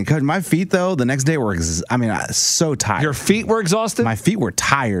walking. Coach, my feet, though, the next day were, I was so tired. Your feet were exhausted? My feet were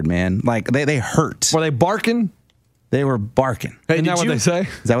tired, man. Like, they hurt. Were they barking? They were barking. Hey, Isn't that what they say?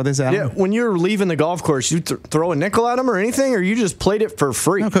 Is that what they say? Yeah, when you were leaving the golf course, you throw a nickel at him or anything, or you just played it for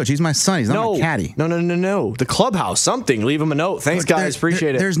free? No, Coach, he's my son. He's not my caddy. No. The clubhouse, something. Leave him a note. Thanks, guys.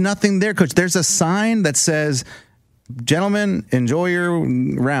 Appreciate it. There's nothing there, Coach. There's a sign that says, gentlemen, enjoy your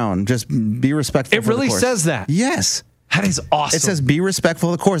round. Just be respectful. It really says that? Yes. That is awesome. It says be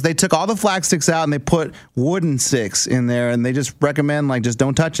respectful of the course. They took all the flag sticks out and they put wooden sticks in there, and they just recommend, like, just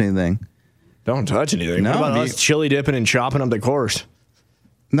don't touch anything. Don't touch anything. No, what about us chili dipping and chopping up the course?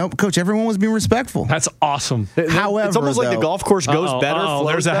 No, Coach, everyone was being respectful. That's awesome. However, it's almost like the golf course goes better.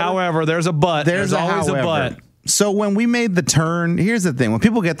 There's a better. however. There's a but. There's always a but. So when we made the turn, here's the thing. When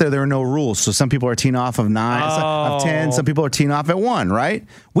people get there are no rules. So some people are teeing off of 9, of 10. Some people are teeing off at 1, right?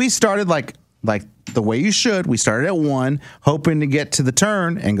 We started like the way you should. We started at 1, hoping to get to the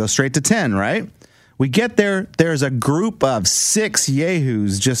turn and go straight to 10, right? We get there. There's a group of 6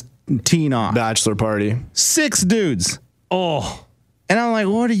 yahoos just teeing off. Bachelor party. 6 dudes. Oh. And I'm like,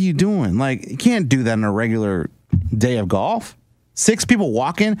 what are you doing? Like, you can't do that on a regular day of golf. 6 people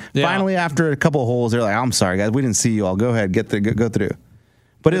walking. Yeah. Finally, after a couple of holes, they're like, I'm sorry, guys. We didn't see you all. Go ahead. Go through.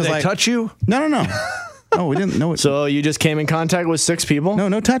 But it was Did they like, touch you? No. No, we didn't. No. So you just came in contact with 6 people?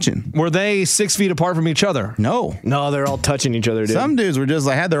 No touching. Were they 6 feet apart from each other? No. No, they're all touching each other, dude. Some dudes were just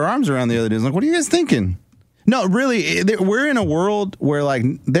like, had their arms around the other dudes. Like, what are you guys thinking? No, really, we're in a world where, like,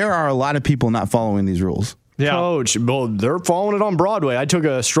 there are a lot of people not following these rules. Yeah. Coach, well, they're following it on Broadway. I took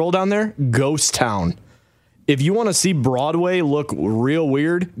a stroll down there, ghost town. If you want to see Broadway look real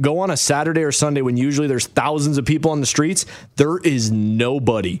weird, go on a Saturday or Sunday when usually there's thousands of people on the streets. There is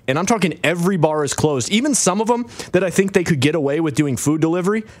nobody. And I'm talking every bar is closed. Even some of them that I think they could get away with doing food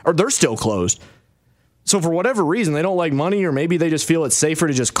delivery, or they're still closed. So for whatever reason, they don't like money, or maybe they just feel it's safer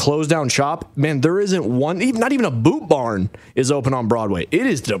to just close down shop. Man, there isn't one, not even a Boot Barn is open on Broadway. It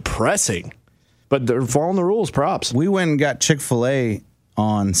is depressing. But they're following the rules. Props. We went and got Chick-fil-A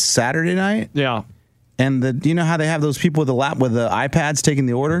on Saturday night. Yeah. And you know how they have those people with the iPads taking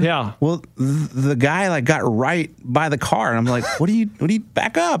the order? Yeah. Well, the guy like got right by the car, and I'm like, what do you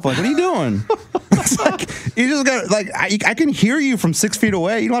back up? Like, what are you doing? It's like you just got like I can hear you from 6 feet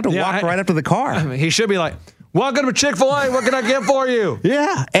away. You don't have to walk right up to the car. He should be like, "Welcome to Chick-fil-A. What can I get for you?"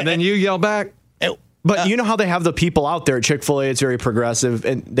 Yeah. And then you yell back. But you know how they have the people out there at Chick-fil-A, it's very progressive,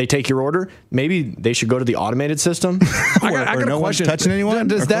 and they take your order? Maybe they should go to the automated system. I got no a question. One's touching anyone?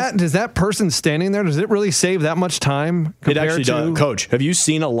 Does that person standing there, does it really save that much time? It actually does. Coach, have you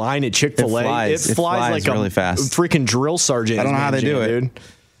seen a line at Chick-fil-A? It flies like really a fast. Freaking drill sergeant. I don't know how they do it, dude.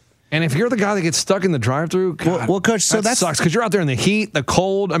 And if you're the guy that gets stuck in the drive-thru, well, Coach, so that sucks because you're out there in the heat, the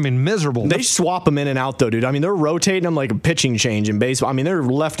cold. I mean, miserable. They swap them in and out, though, dude. I mean, they're rotating them like a pitching change in baseball. I mean, they're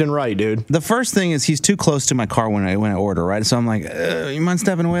left and right, dude. The first thing is he's too close to my car when I order, right? So I'm like, you mind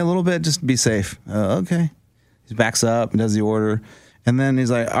stepping away a little bit? Just be safe. Okay. He backs up and does the order. And then he's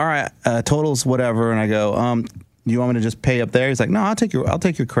like, all right, totals, whatever. And I go, you want me to just pay up there? He's like, no, I'll take your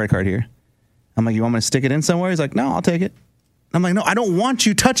credit card here. I'm like, you want me to stick it in somewhere? He's like, no, I'll take it. I'm like, no, I don't want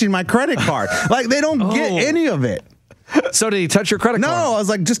you touching my credit card. Like, they don't get any of it. So did he touch your credit card? No, I was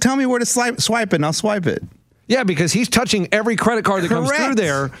like, just tell me where to swipe it, and I'll swipe it. Yeah, because he's touching every credit card that comes through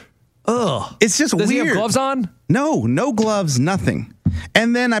there. Ugh. It's just weird. Does he have gloves on? No gloves, nothing.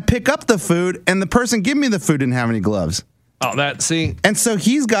 And then I pick up the food, and the person giving me the food didn't have any gloves. Oh, see. And so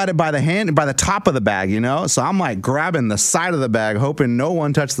he's got it by the top of the bag, you know? So I'm like grabbing the side of the bag, hoping no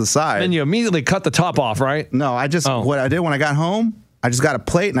one touched the side. And you immediately cut the top off, right? No, what I did when I got home, I just got a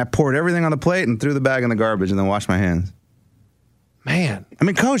plate and I poured everything on the plate and threw the bag in the garbage and then washed my hands. Man. I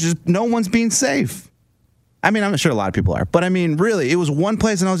mean, Coach, no one's being safe. I mean, I'm sure a lot of people are. But I mean, really, it was one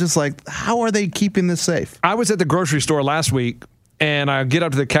place and I was just like, how are they keeping this safe? I was at the grocery store last week. And I get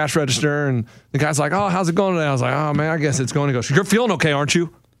up to the cash register, and the guy's like, "Oh, how's it going today?" I was like, "Oh man, I guess it's going." He goes, "You're feeling okay, aren't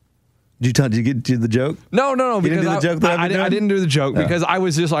you?" Did you get to the joke? No. You didn't do the joke that I didn't do the joke because I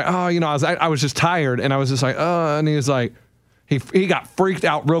was just like, "Oh, you know," I was just tired, and I was just like, "Oh," and he was like, he got freaked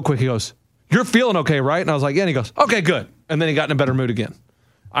out real quick. He goes, "You're feeling okay, right?" And I was like, "Yeah." And he goes, "Okay, good." And then he got in a better mood again.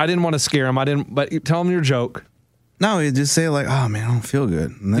 I didn't want to scare him. But tell him your joke. No, you just say like, "Oh man, I don't feel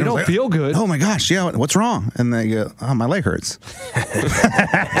good." And you don't feel good? Oh my gosh, yeah. What's wrong? And they go, "Oh, my leg hurts."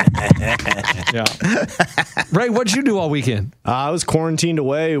 Yeah. Ray, what'd you do all weekend? I was quarantined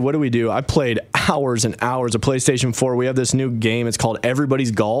away. What do we do? I played hours and hours of PlayStation 4. We have this new game. It's called Everybody's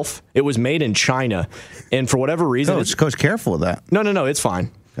Golf. It was made in China, and for whatever reason, Coach, careful with that. No, it's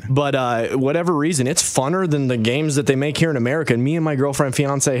fine. Okay. But whatever reason, it's funner than the games that they make here in America. And me and my girlfriend,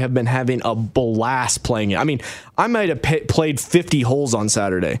 fiance, have been having a blast playing it. I mean, I might have played 50 holes on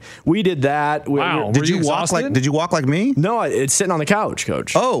Saturday. We did that. Wow. Did you walk like me? No, it's sitting on the couch,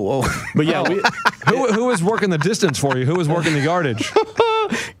 Coach. Oh. But yeah. Who was working the distance for you? Who was working the yardage?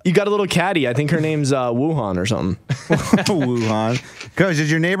 You got a little caddy. I think her name's Wuhan or something. Wuhan. Coach, did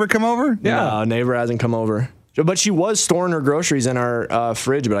your neighbor come over? Yeah. No, neighbor hasn't come over. But she was storing her groceries in our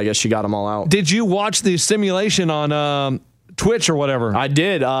fridge, but I guess she got them all out. Did you watch the simulation on Twitch or whatever? I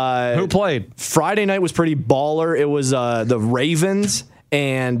did. Who played? Friday night was pretty baller. It was the Ravens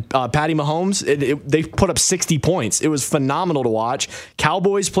and Patty Mahomes. They put up 60 points. It was phenomenal to watch.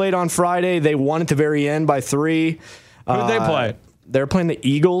 Cowboys played on Friday. They won at the very end by 3. Who did they play? They're playing the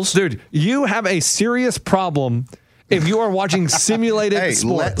Eagles. Dude, you have a serious problem if you are watching simulated Hey,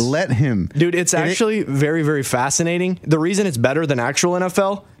 sports. let him. Dude, it's actually very, very fascinating. The reason it's better than actual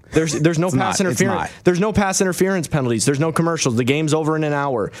NFL, there's no pass interference. There's no pass interference penalties. There's no commercials. The game's over in an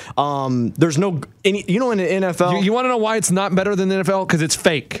hour. There's no in the NFL. You want to know why it's not better than the NFL? Because it's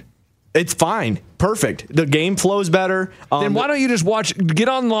fake. It's fine. Perfect. The game flows better. Then why don't you just get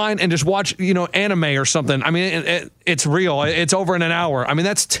online and just watch, anime or something? I mean, it's real. It's over in an hour. I mean,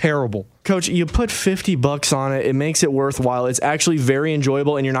 that's terrible. Coach, you put $50 on it. It makes it worthwhile. It's actually very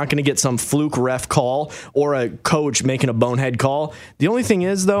enjoyable, and you're not going to get some fluke ref call or a coach making a bonehead call. The only thing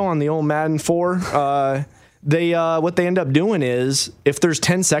is, though, on the old Madden 4, what they end up doing is if there's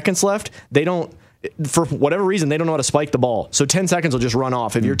 10 seconds left, they don't. For whatever reason, they don't know how to spike the ball. So 10 seconds will just run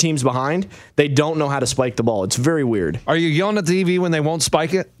off. If your team's behind, they don't know how to spike the ball. It's very weird. Are you yelling at the TV when they won't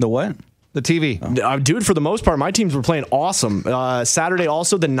spike it? The what? The TV. Dude, for the most part, my teams were playing awesome. Saturday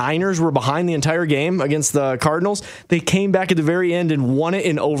also, the Niners were behind the entire game against the Cardinals. They came back at the very end and won it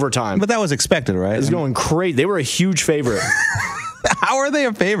in overtime. But that was expected, right? It was going crazy. They were a huge favorite. How are they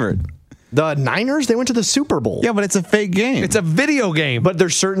a favorite? The Niners, they went to the Super Bowl. Yeah, but it's a fake game. It's a video game. But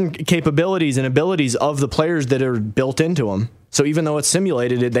there's certain capabilities and abilities of the players that are built into them. So even though it's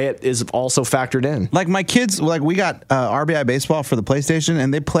simulated, it is also factored in. Like my kids, we got RBI Baseball for the PlayStation,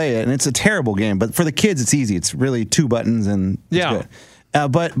 and they play it, and it's a terrible game. But for the kids, it's easy. It's really 2 buttons, and it's good.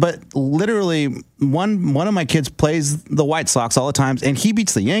 But literally, one of my kids plays the White Sox all the time, and he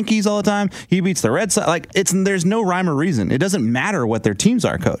beats the Yankees all the time. He beats the Red Sox. There's no rhyme or reason. It doesn't matter what their teams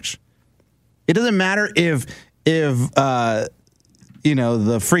are, Coach. It doesn't matter if the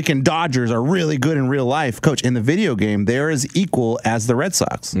freaking Dodgers are really good in real life, Coach. In the video game, they're as equal as the Red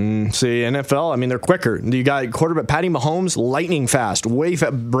Sox. See, NFL, I mean, they're quicker. You got quarterback Patty Mahomes, lightning fast.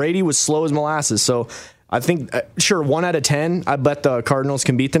 Brady was slow as molasses. So I think, 1 out of 10, I bet the Cardinals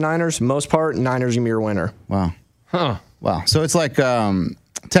can beat the Niners. Most part, Niners going to be your winner. Wow. Huh. Wow. So it's like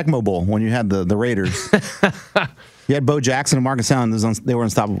Tecmo Bowl when you had the Raiders. You had Bo Jackson and Marcus Allen. They were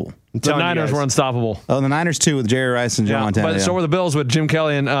unstoppable. The Niners were unstoppable. Oh, the Niners, too, with Jerry Rice and Joe Montana. But so were the Bills with Jim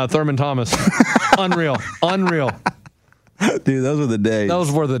Kelly and Thurman Thomas. Unreal. Dude, those were the days. Those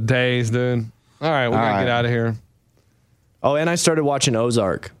were the days, dude. All right, we got to get out of here. Oh, and I started watching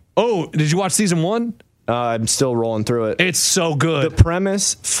Ozark. Oh, did you watch season 1? I'm still rolling through it. It's so good. The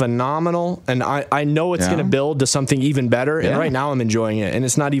premise, phenomenal. And I know it's going to build to something even better. And right now I'm enjoying it. And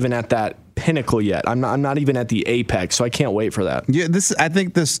it's not even at that pinnacle yet. I'm not even at the apex, so I can't wait for that. Yeah, I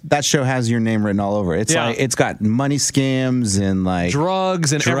think that show has your name written all over it. It's got money scams and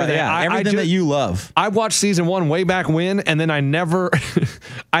drugs and everything. Yeah, everything that you love. I watched season 1 way back when, and then I never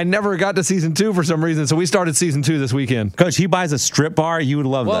got to season 2 for some reason. So we started season 2 this weekend. Coach, he buys a strip bar. You would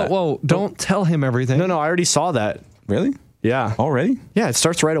love that. Whoa! Don't tell him everything. No, I already saw that. Really? Yeah. Already? Yeah, it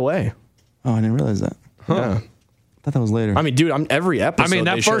starts right away. Oh, I didn't realize that. Huh. Yeah. I thought that was later. I mean, dude, every episode. I mean,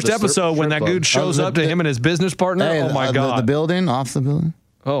 that first episode when that dude shows up to him and his business partner. Hey, oh my God! The building, off the building.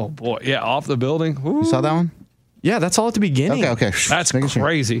 Oh boy, yeah, off the building. Ooh. You saw that one? Yeah, that's all at the beginning. Okay. That's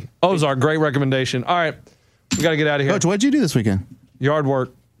crazy. Ozark, great recommendation. All right, we got to get out of here. Coach, what'd you do this weekend? Yard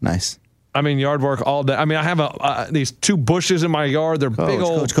work. Nice. I mean, yard work all day. I mean, I have these 2 bushes in my yard. They're big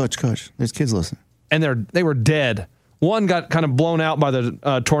old. Coach. There's kids listening. And they were dead. One got kind of blown out by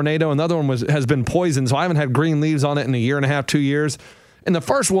the tornado, and the other one has been poisoned, so I haven't had green leaves on it in 1.5 years, 2 years. And the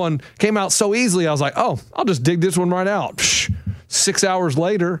first one came out so easily, I was like, oh, I'll just dig this one right out. 6 hours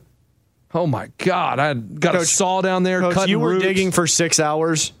later, oh my God, I got a saw down there cutting roots. You were digging for 6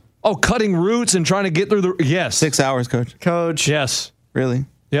 hours? Oh, cutting roots and trying to get through yes. 6 hours, Coach. Coach. Yes. Really?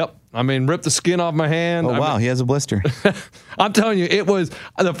 Yep. I mean, ripped the skin off my hand. Oh, wow, he has a blister. I'm telling you,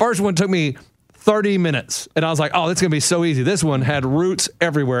 the first one took me 30 minutes. And I was like, oh, that's going to be so easy. This one had roots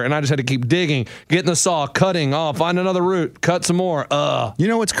everywhere. And I just had to keep digging, getting the saw, cutting, find another root, cut some more. You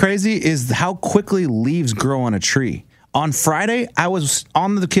know what's crazy is how quickly leaves grow on a tree. On Friday, I was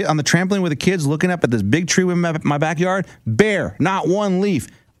on the trampoline with the kids looking up at this big tree in my backyard. Bare, not one leaf.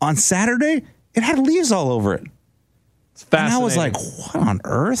 On Saturday, it had leaves all over it. It's fascinating. And I was like, what on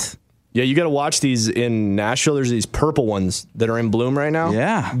earth? Yeah, you got to watch these in Nashville. There's these purple ones that are in bloom right now.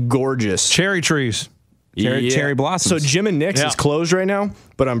 Yeah. Gorgeous. Cherry trees. Cherry blossoms. So Jim and Nick's is closed right now,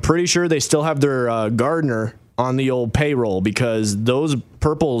 but I'm pretty sure they still have their gardener on the old payroll because those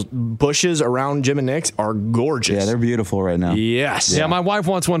purple bushes around Jim and Nick's are gorgeous. Yeah, they're beautiful right now. Yes. Yeah, my wife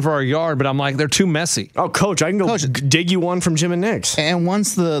wants one for our yard, but I'm like, they're too messy. Oh, Coach, I can go dig you one from Jim and Nick's. And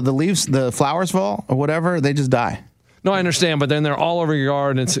once the leaves, the flowers fall or whatever, they just die. No, I understand, but then they're all over your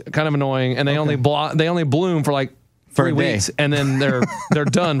yard, and it's kind of annoying. And they only bloom for like For 3 a day. weeks, and then they're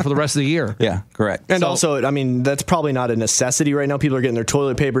done for the rest of the year. Yeah, correct. And So- also, I mean, that's probably not a necessity right now. People are getting their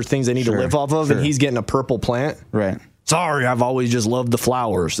toilet paper, things they need to Sure, live off of, sure. and he's getting a purple plant. Right. Sorry, I've always just loved the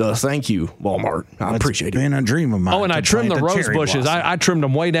flowers. Thank you, Walmart. I appreciate it. Been a dream of mine. Oh, and I to trimmed the plant a rose cherry bushes. blossom. I trimmed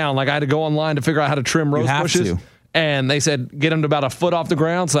them way down. Like I had to go online to figure out how to trim rose have bushes. to. And they said get them to about a foot off the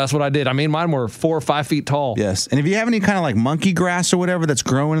ground. So that's what I did. I mean, mine were 4 or 5 feet tall. Yes, and if you have any kind of like monkey grass or whatever that's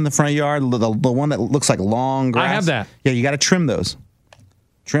growing in the front yard, the one that looks like long grass. I have that. Yeah, you got to trim those.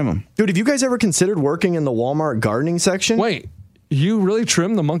 Trim them. Dude, have you guys ever considered working in the Walmart gardening section? Wait, you really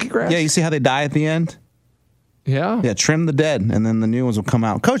trimmed the monkey grass? Yeah, you see how they die at the end? Yeah. Yeah, trim the dead, and then the new ones will come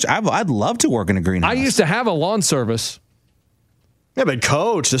out. Coach, I'd love to work in a greenhouse. I used to have a lawn service. Yeah, but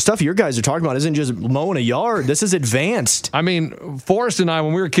coach, the stuff you guys are talking about isn't just mowing a yard. This is advanced. I mean, Forrest and I,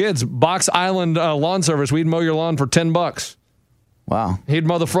 when we were kids, Box Island lawn service, we'd mow your lawn for $10. Wow. He'd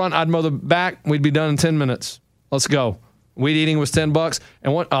mow the front, I'd mow the back. We'd be done in 10 minutes. Let's go. Weed eating was $10.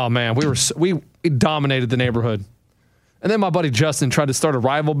 And what? Oh man, we dominated the neighborhood. And then my buddy Justin tried to start a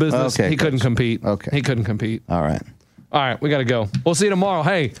rival business. Okay, he couldn't Coach. compete. Okay. He couldn't compete. All right. All right, we got to go. We'll see you tomorrow.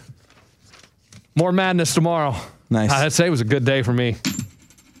 Hey, more madness tomorrow. Nice. I'd say it was a good day for me.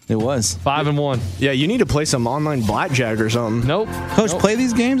 It was. 5-1. Yeah, you need to play some online blackjack or something. Nope. Coach, Nope. play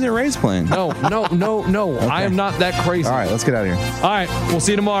these games that Ray's playing. No. I am not that crazy. All right, let's get out of here. All right, we'll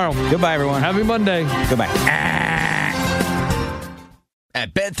see you tomorrow. Goodbye, everyone. Happy Monday. Goodbye.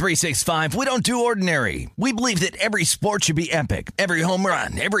 At Bet365, we don't do ordinary. We believe that every sport should be epic. Every home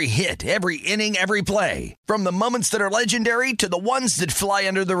run, every hit, every inning, every play. From the moments that are legendary to the ones that fly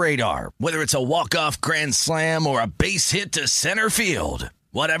under the radar. Whether it's a walk-off grand slam or a base hit to center field.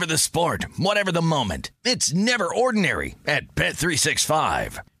 Whatever the sport, whatever the moment. It's never ordinary at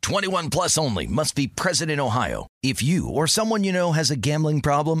Bet365. 21 plus only. Must be present in Ohio. If you or someone you know has a gambling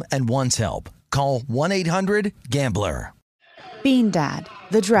problem and wants help, call 1-800-GAMBLER. Bean Dad,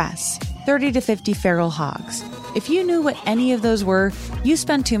 The Dress, 30 to 50 Feral Hogs. If you knew what any of those were, you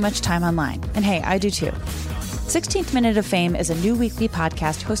spend too much time online. And hey, I do too. 16th Minute of Fame is a new weekly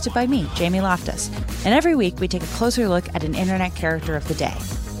podcast hosted by me, Jamie Loftus. And every week we take a closer look at an internet character of the day.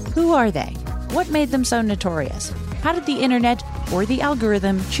 Who are they? What made them so notorious? How did the internet or the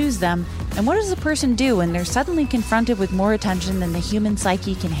algorithm choose them? And what does a person do when they're suddenly confronted with more attention than the human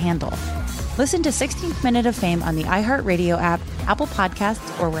psyche can handle? Listen to 16th Minute of Fame on the iHeartRadio app, Apple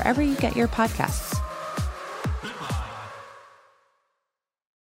Podcasts, or wherever you get your podcasts.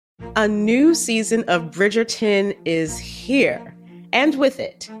 A new season of Bridgerton is here. And with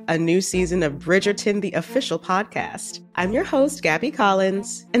it, a new season of Bridgerton, the official podcast. I'm your host, Gabby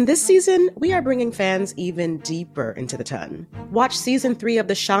Collins, and this season, we are bringing fans even deeper into the ton. Watch season 3 of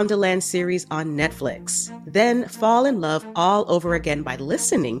the Shondaland series on Netflix. Then fall in love all over again by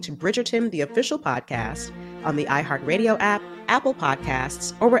listening to Bridgerton, the official podcast, on the iHeartRadio app, Apple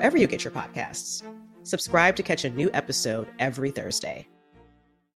Podcasts, or wherever you get your podcasts. Subscribe to catch a new episode every Thursday.